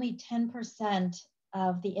that only 10%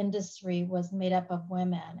 of the industry was made up of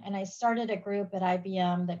women. And I started a group at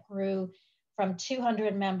IBM that grew from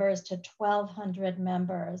 200 members to 1,200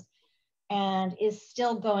 members and is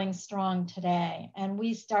still going strong today. And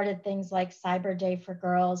we started things like Cyber Day for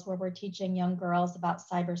Girls, where we're teaching young girls about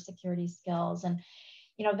cybersecurity skills. And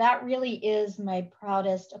you know, that really is my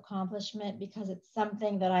proudest accomplishment because it's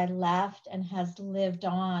something that I left and has lived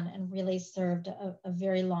on and really served a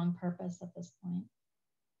very long purpose at this point.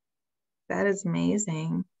 That is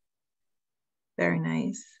amazing. Very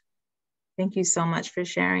nice. Thank you so much for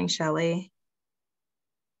sharing, Shelley.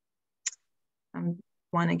 I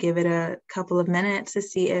want to give it a couple of minutes to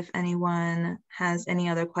see if anyone has any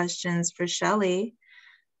other questions for Shelley.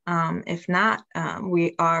 If not,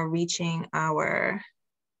 we are reaching our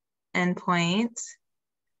endpoint.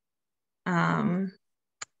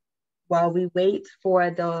 While we wait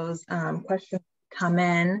for those questions to come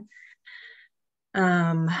in,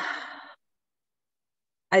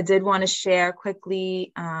 I did want to share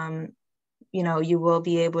quickly, you know, you will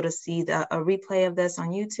be able to see a replay of this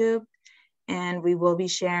on YouTube, and we will be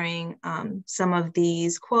sharing some of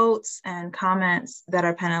these quotes and comments that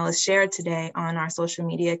our panelists shared today on our social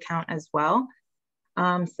media account as well.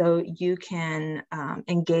 So you can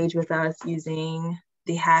engage with us using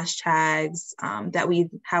the hashtags that we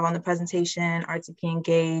have on the presentation: RTP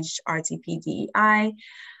Engaged, RTP DEI,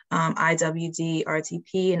 IWD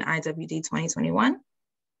RTP, and IWD 2021.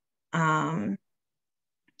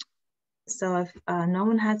 So if no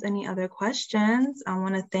one has any other questions, I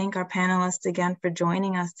want to thank our panelists again for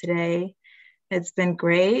joining us today. It's been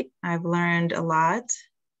great. I've learned a lot.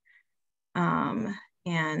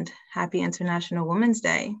 And happy International Women's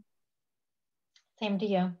Day. Same to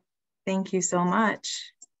you. Thank you so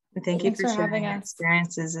much. And thank you for sharing your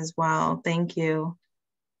experiences as well. Thank you.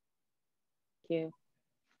 Thank you.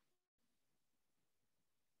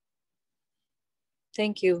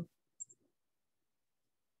 Thank you.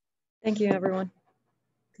 Thank you, everyone.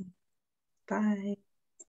 Bye.